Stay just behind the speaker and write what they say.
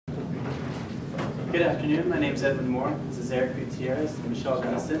Good afternoon, my name is Edwin. This is Erik, Gutierrez, and Michelle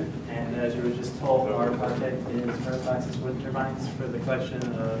Dennison, and as you were just told, our project is vertical-axis wind turbines for the collection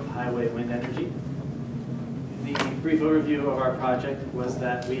of highway wind energy. The brief overview of our project was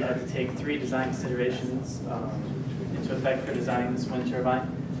that we had to take 3 design considerations into effect for designing this wind turbine,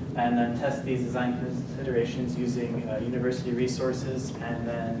 and then test these design considerations using university resources, and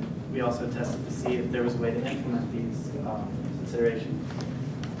then we also tested to see if there was a way to implement these considerations.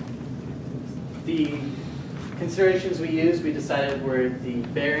 The considerations we used, we decided were the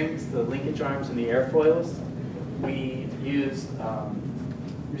bearings, the linkage arms, and the airfoils. We used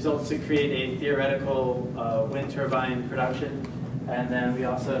results to create a theoretical wind turbine production, and then we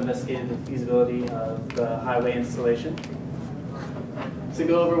also investigated the feasibility of the highway installation. To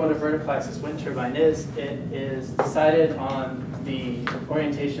go over what a vertical axis wind turbine is, it is decided on the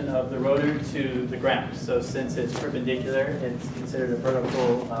orientation of the rotor to the ground. So since it's perpendicular, it's considered a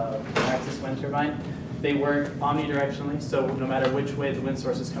vertical axis wind turbine. They work omnidirectionally, so no matter which way the wind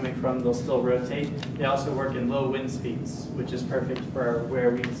source is coming from, they'll still rotate. They also work in low wind speeds, which is perfect for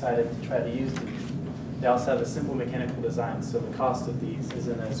where we decided to try to use these. They also have a simple mechanical design, so the cost of these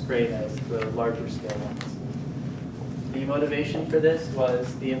isn't as great as the larger scale ones. The motivation for this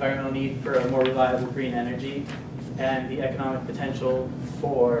was the environmental need for a more reliable green energy and the economic potential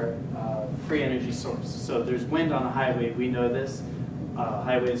for free energy source. So there's wind on a highway, we know this.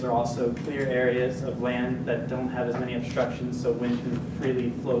 Highways are also clear areas of land that don't have as many obstructions, so wind can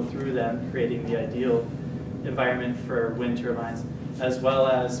freely flow through them, creating the ideal environment for wind turbines, as well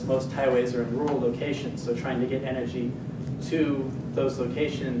as most highways are in rural locations, so trying to get energy to those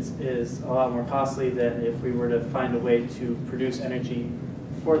locations is a lot more costly than if we were to find a way to produce energy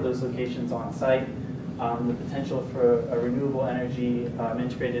for those locations on site. The potential for a renewable energy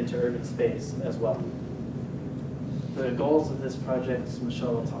integrated into urban space as well. The goals of this project,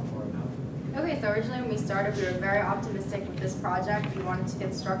 Michelle will talk more about. Okay, so originally when we started, we were very optimistic with this project. We wanted to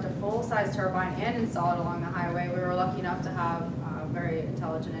construct a full-size turbine and install it along the highway. We were lucky enough to have very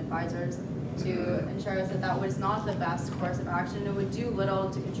intelligent advisors to ensure us that that was not the best course of action. It would do little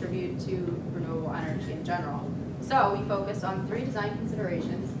to contribute to renewable energy in general. So we focused on 3 design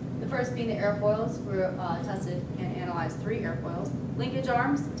considerations. The first being the airfoils. We tested and analyzed 3 airfoils. Linkage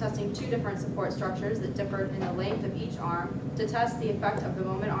arms, testing 2 different support structures that differed in the length of each arm to test the effect of the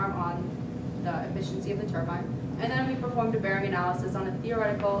moment arm on the efficiency of the turbine. And then we performed a bearing analysis on a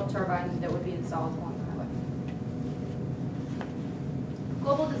theoretical turbine that would be installed along the highway.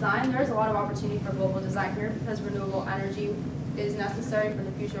 Global design, there's a lot of opportunity for global design here because renewable energy is necessary for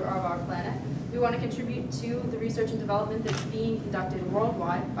the future of our planet. We want to contribute to the research and development that's being conducted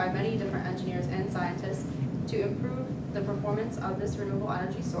worldwide by many different engineers and scientists to improve the performance of this renewable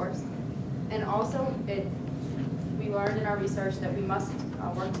energy source. And also, we learned in our research that we must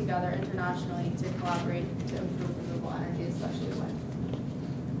work together internationally to collaborate to improve renewable energy, especially wind.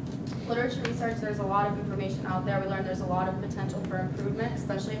 Literature research, there's a lot of information out there. We learned there's a lot of potential for improvement,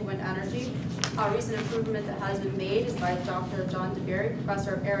 especially in wind energy. A recent improvement that has been made is by Dr. John DeBerry,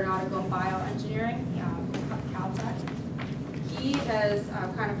 professor of aeronautical and bioengineering from Caltech. He has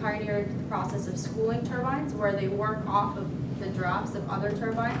kind of pioneered the process of schooling turbines, where they work off of the drafts of other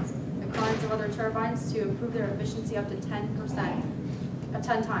turbines, the currents of other turbines, to improve their efficiency up to 10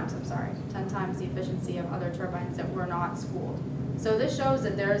 times the efficiency of other turbines that were not schooled. So this shows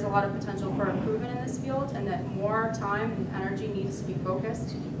that there is a lot of potential for improvement in this field, and that more time and energy needs to be focused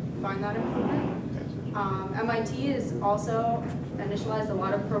to find that improvement. MIT has also initialized a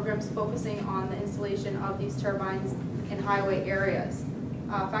lot of programs focusing on the installation of these turbines in highway areas.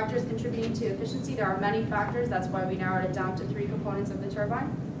 Factors contributing to efficiency, there are many factors. That's why we narrowed it down to 3 components of the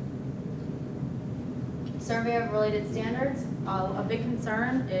turbine. Survey of related standards. A big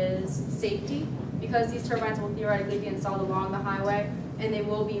concern is safety, because these turbines will theoretically be installed along the highway and they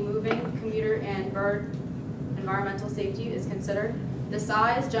will be moving. Commuter and bird environmental safety is considered. The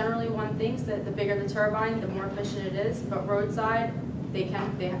size, generally one thinks that the bigger the turbine, the more efficient it is, but roadside, they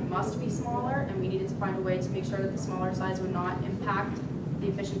must be smaller, and we needed to find a way to make sure that the smaller size would not impact the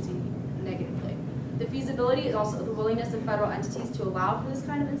efficiency negatively. The feasibility is also the willingness of federal entities to allow for this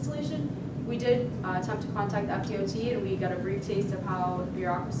kind of installation. We did attempt to contact the FDOT, and we got a brief taste of how the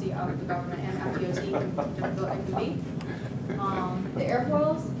bureaucracy of the government and FDOT can be. The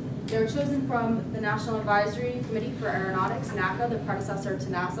airfoils, they were chosen from the National Advisory Committee for Aeronautics, NACA, the predecessor to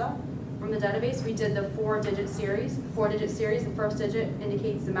NASA. From the database, we did the 4-digit series. The 4-digit series, the first digit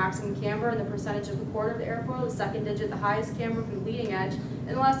indicates the maximum camber and the percentage of the core of the airfoil. The second digit, the highest camber from the leading edge. And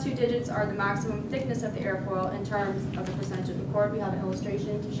the last 2 digits are the maximum thickness of the airfoil in terms of the percentage of the cord. We have an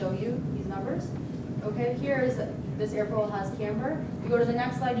illustration to show you these numbers. Okay, here is, this airfoil has camber. If you go to the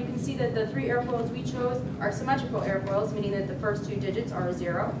next slide, you can see that the 3 airfoils we chose are symmetrical airfoils, meaning that the first 2 digits are a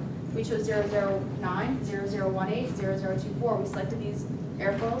 0. We chose 009, 0018, 0024. We selected these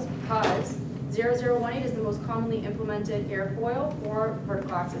airfoils because 0018 is the most commonly implemented airfoil for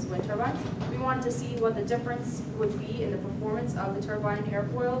vertical axis wind turbines. We wanted to see what the difference would be in the performance of the turbine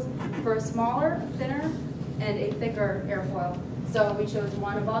airfoils for a smaller, thinner, and a thicker airfoil. So we chose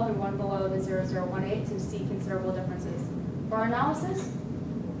one above and one below the 0018 to see considerable differences. For our analysis,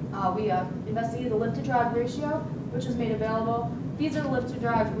 we investigated the lift-to-drag ratio, which was made available. These are the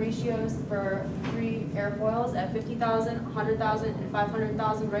lift-to-drag ratios for 3 airfoils at 50,000, 100,000, and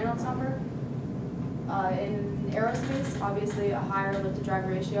 500,000 Reynolds number. In aerospace, obviously a higher lift-to-drag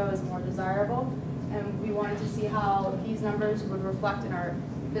ratio is more desirable, and we wanted to see how these numbers would reflect in our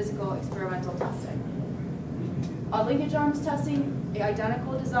physical experimental testing. Linkage arms testing,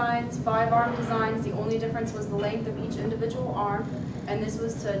 identical designs, 5-arm designs. The only difference was the length of each individual arm, and this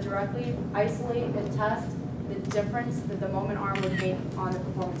was to directly isolate and test the difference that the moment arm would make on the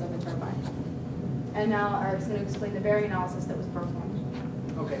performance of the turbine. And now Erik's going to explain the bearing analysis that was performed.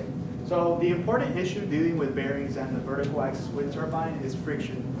 Okay, so the important issue dealing with bearings and the vertical axis wind turbine is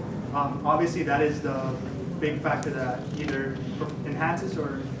friction. Obviously, that is the big factor that either enhances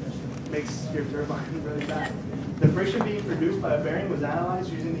or makes your turbine really bad. The friction being produced by a bearing was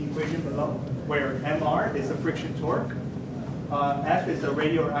analyzed using the equation below, where Mr is the friction torque, F is the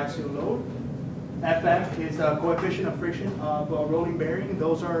radial or axial load, Fm is a coefficient of friction of a rolling bearing.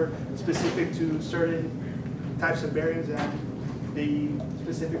 Those are specific to certain types of bearings and the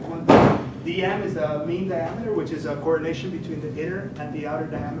specific one. Dm is the mean diameter, which is a correlation between the inner and the outer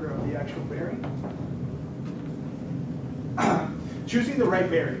diameter of the actual bearing. Choosing the right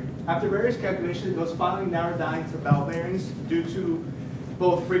bearing. After various calculations, it was finally narrowed down to ball bearings due to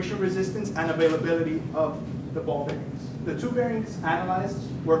both friction resistance and availability of the ball bearings. The 2 bearings analyzed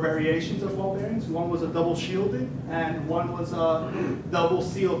were variations of ball bearings. One was a double shielded and one was a double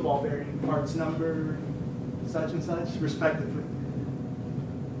sealed ball bearing, parts number such and such, respectively.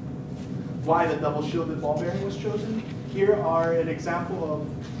 Why the double shielded ball bearing was chosen? Here are an example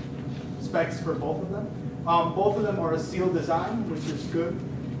of specs for both of them. Both of them are a sealed design, which is good.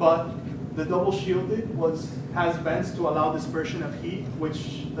 But the double shielded has vents to allow dispersion of heat,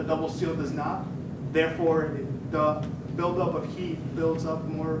 which the double sealed does not. Therefore, the buildup of heat builds up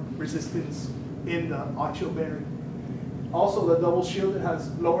more resistance in the actual bearing. Also, the double shielded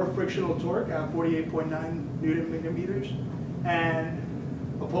has lower frictional torque at 48.9 Newton millimeters, and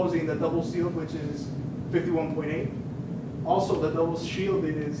opposing the double sealed, which is 51.8. Also, the double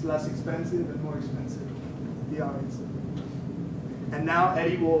shielded is less expensive and more expensive. The odds. And now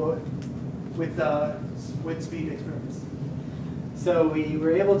Eddie will, with the wind speed experiments. So we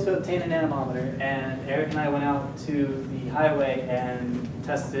were able to obtain an anemometer, and Erik and I went out to the highway and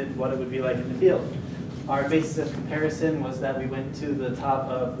tested what it would be like in the field. Our basis of comparison was that we went to the top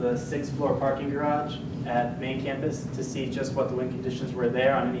of the 6th floor parking garage at main campus to see just what the wind conditions were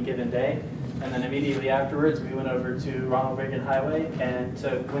there on any given day. And then immediately afterwards, we went over to Ronald Reagan Highway and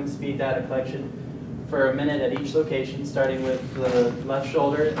took wind speed data collection for a minute at each location, starting with the left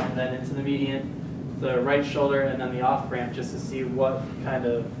shoulder and then into the median, the right shoulder, and then the off ramp, just to see what kind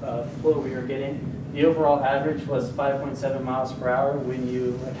of flow we were getting. The overall average was 5.7 miles per hour when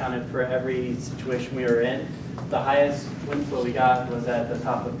you accounted for every situation we were in. The highest wind flow we got was at the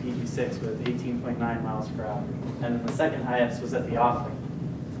top of PG6 with 18.9 miles per hour. And then the second highest was at the off ramp.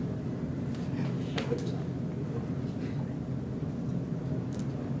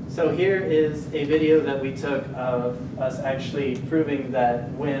 So here is a video that we took of us actually proving that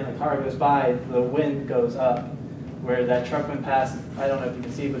when a car goes by, the wind goes up. Where that truck went past, I don't know if you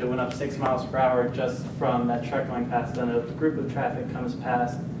can see, but it went up 6 miles per hour just from that truck going past. Then a group of traffic comes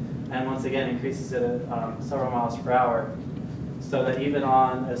past and once again increases it at several miles per hour. So that even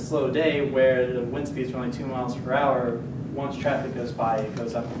on a slow day where the wind speed is only 2 miles per hour, once traffic goes by, it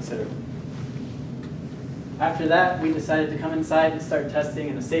goes up considerably. After that, we decided to come inside and start testing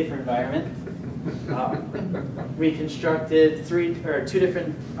in a safer environment. We constructed two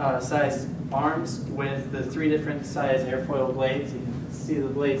different size arms with the 3 different size airfoil blades. You can see the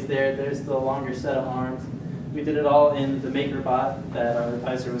blades there. There's the longer set of arms. We did it all in the MakerBot that our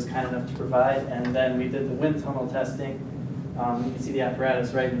advisor was kind enough to provide, and then we did the wind tunnel testing. You can see the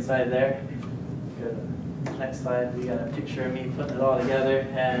apparatus right inside there. Go to the next slide. We got a picture of me putting it all together,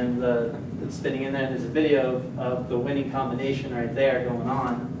 and it's spinning in there. There's a video of the winning combination right there going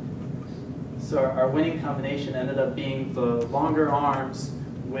on. So our winning combination ended up being the longer arms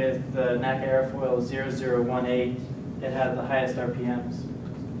with the NACA Airfoil 0018. It had the highest RPMs.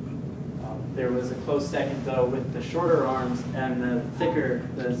 There was a close second though with the shorter arms and the thicker,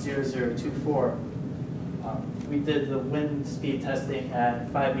 the 0024. We did the wind speed testing at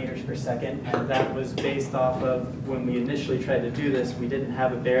 5 meters per second, and that was based off of when we initially tried to do this, we didn't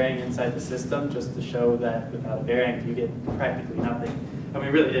have a bearing inside the system, just to show that without a bearing you get practically nothing. And we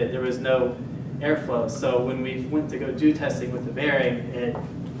really did. There was no airflow. So when we went to go do testing with the bearing, it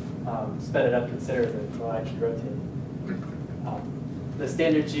sped it up considerably until I actually rotated. The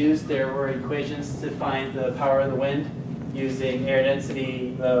standards used, there were equations to find the power of the wind using air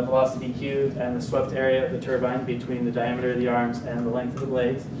density, the velocity cubed, and the swept area of the turbine between the diameter of the arms and the length of the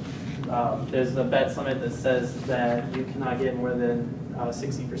blades. There's a BETS limit that says that you cannot get more than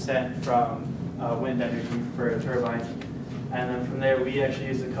 60% from wind energy for a turbine. And then from there, we actually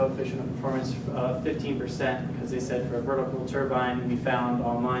used a coefficient of performance of 15%, because they said for a vertical turbine, we found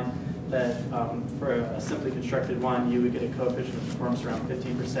online that for a simply constructed one, you would get a coefficient of performance around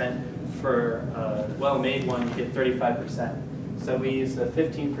 15%. For a well-made one, you get 35%. So we used a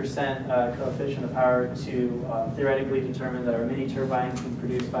 15% coefficient of power to theoretically determine that our mini turbine can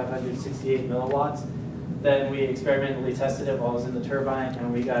produce 568 milliwatts. Then we experimentally tested it while it was in the turbine,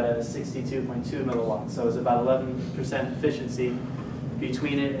 and we got a 62.2 milliwatts. So it was about 11% efficiency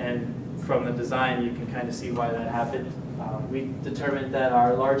between it, and from the design, you can kind of see why that happened. We determined that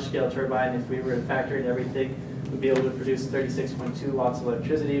our large-scale turbine, if we were to factor in everything, would be able to produce 36.2 watts of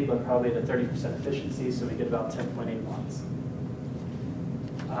electricity, but probably at a 30% efficiency, so we get about 10.8 watts.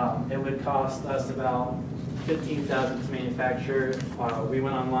 It would cost us about $15,000 to manufacture. We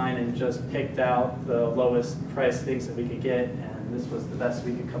went online and just picked out the lowest price things that we could get, and this was the best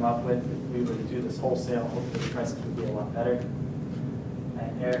we could come up with. If we were to do this wholesale, hopefully the prices would be a lot better.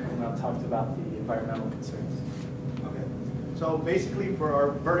 And Erik now talked about the environmental concerns. Okay. So basically for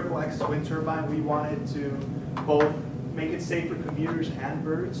our vertical axis wind turbine, we wanted to both make it safe for commuters and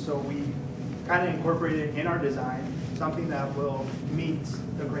birds, so we kind of incorporated in our design something that will meet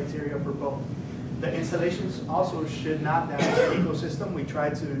the criteria for both. The installations also should not damage the ecosystem. We try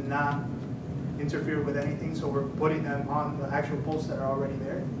to not interfere with anything, so we're putting them on the actual posts that are already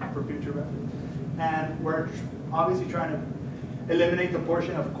there for future reference. And we're obviously trying to eliminate the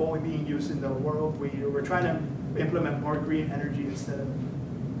portion of coal being used in the world. We're trying to implement more green energy instead of,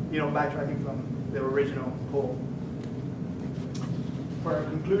 backtracking from the original coal. For our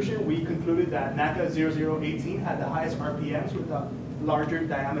conclusion, we concluded that NACA 0018 had the highest RPMs with the larger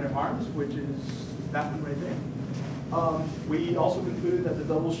diameter arms, which is that one right there. We also concluded that the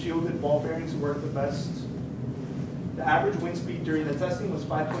double shielded ball bearings were the best. The average wind speed during the testing was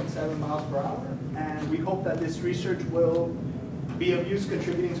 5.7 miles per hour, and we hope that this research will be of use,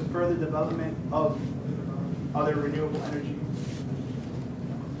 contributing to further development of other renewable energy.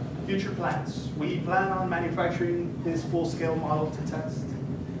 Future plans. We plan on manufacturing this full-scale model to test.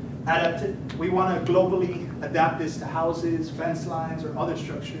 We want to globally adapt this to houses, fence lines, or other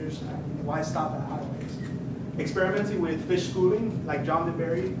structures. Why stop at highways? Experimenting with fish schooling, like John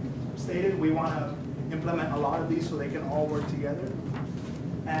DeBerry stated, we want to implement a lot of these so they can all work together.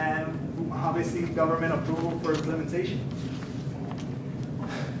 And obviously, government approval for implementation.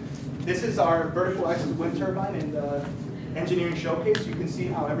 This is our vertical axis wind turbine in the engineering showcase. You can see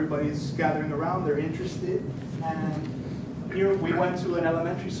how everybody's gathering around, they're interested. And here we went to an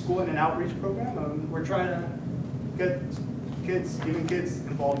elementary school in an outreach program, and we're trying to get kids, even kids,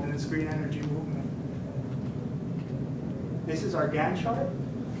 involved in this green energy movement. This is our Gantt chart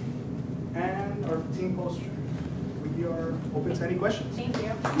and our team poster. We are open to any questions. Thank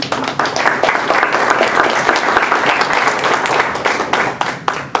you.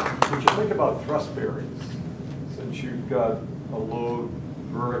 What you think about thrust bearings, since you've got a load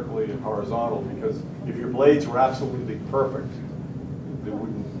vertically and horizontal? Because if your blades were absolutely perfect, they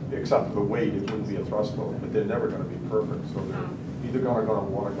wouldn't, except for the weight, it wouldn't be a thrust load, but they're never going to be perfect. So they're either going to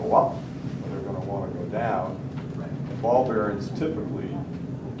want to go up or they're going to want to go down. And ball bearings typically,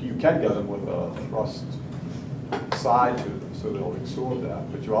 you can get them with a thrust side to them, so they'll absorb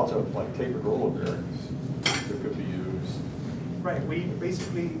that. But you also have like tapered roller bearings that could be used. Right, we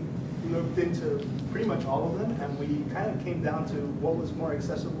basically looked into pretty much all of them, and we kind of came down to what was more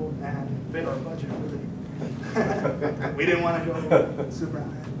accessible and fit our budget really. We didn't want to go super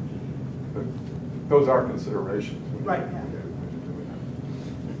high. But those are considerations. Right, yeah.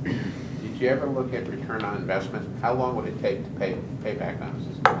 Did you ever look at return on investment? How long would it take to pay back on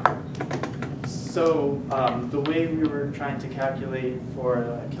this? So the way we were trying to calculate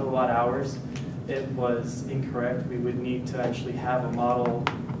for kilowatt hours, it was incorrect. We would need to actually have a model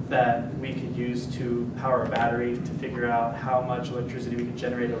that we could use to power a battery to figure out how much electricity we could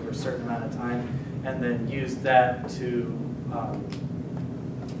generate over a certain amount of time, and then use that to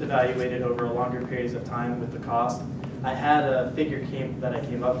evaluated over a longer periods of time with the cost. I had a figure that I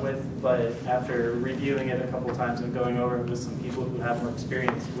came up with, but after reviewing it a couple times and going over it with some people who have more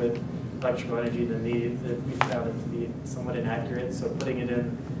experience with electrical energy than me, we found it to be somewhat inaccurate. So putting it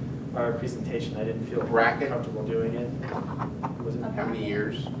in our presentation, I didn't feel comfortable doing it. Was it? How many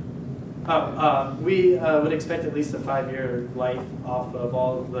years? We would expect at least a 5-year life off of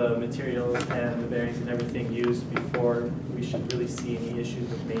all of the materials and the bearings and everything used before we should really see any issues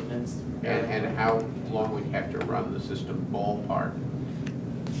with maintenance. And how long would you have to run the system ballpark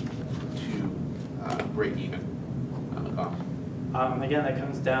to break even on the cost? Again, that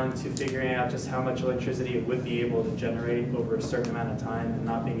comes down to figuring out just how much electricity it would be able to generate over a certain amount of time and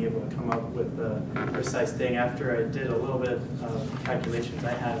not being able to come up with the precise thing. After I did a little bit of calculations,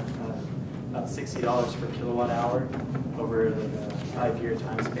 I had about $60 per kilowatt hour over like a 5-year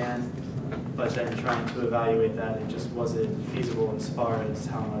time span. But then trying to evaluate that, it just wasn't feasible as far as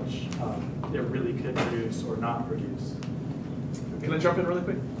how much it really could produce or not produce. Can I jump in really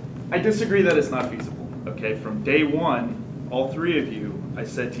quick? I disagree that it's not feasible. Okay, from day one, all three of you, I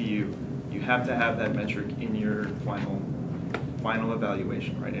said to you, you have to have that metric in your final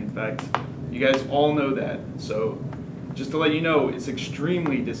evaluation, right? In fact, you guys all know that. So just to let you know, it's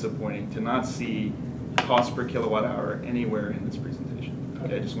extremely disappointing to not see cost per kilowatt hour anywhere in this presentation.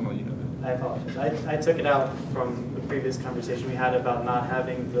 Okay, I just want to let you know that. I apologize. I took it out from the previous conversation we had about not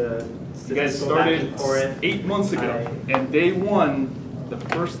having the You guys statistical backing started for it. 8 months ago, and day one, the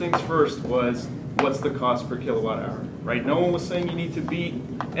first things first was, what's the cost per kilowatt hour, right? No one was saying you need to beat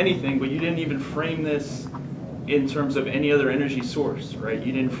anything, but you didn't even frame this in terms of any other energy source, right?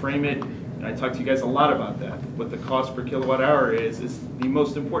 You didn't frame it, and I talked to you guys a lot about that. What the cost per kilowatt hour is the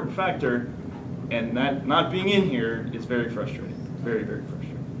most important factor, and that not being in here is very frustrating, very, very frustrating.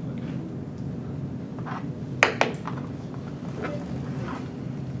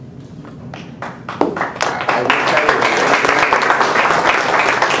 I will tell you,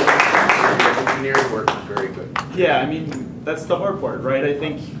 the engineering work is very good. Yeah, I mean, that's the hard part, right? I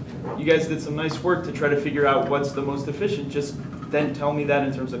think you guys did some nice work to try to figure out what's the most efficient. Just then tell me that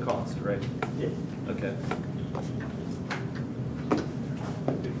in terms of cost, right? Yeah. Okay.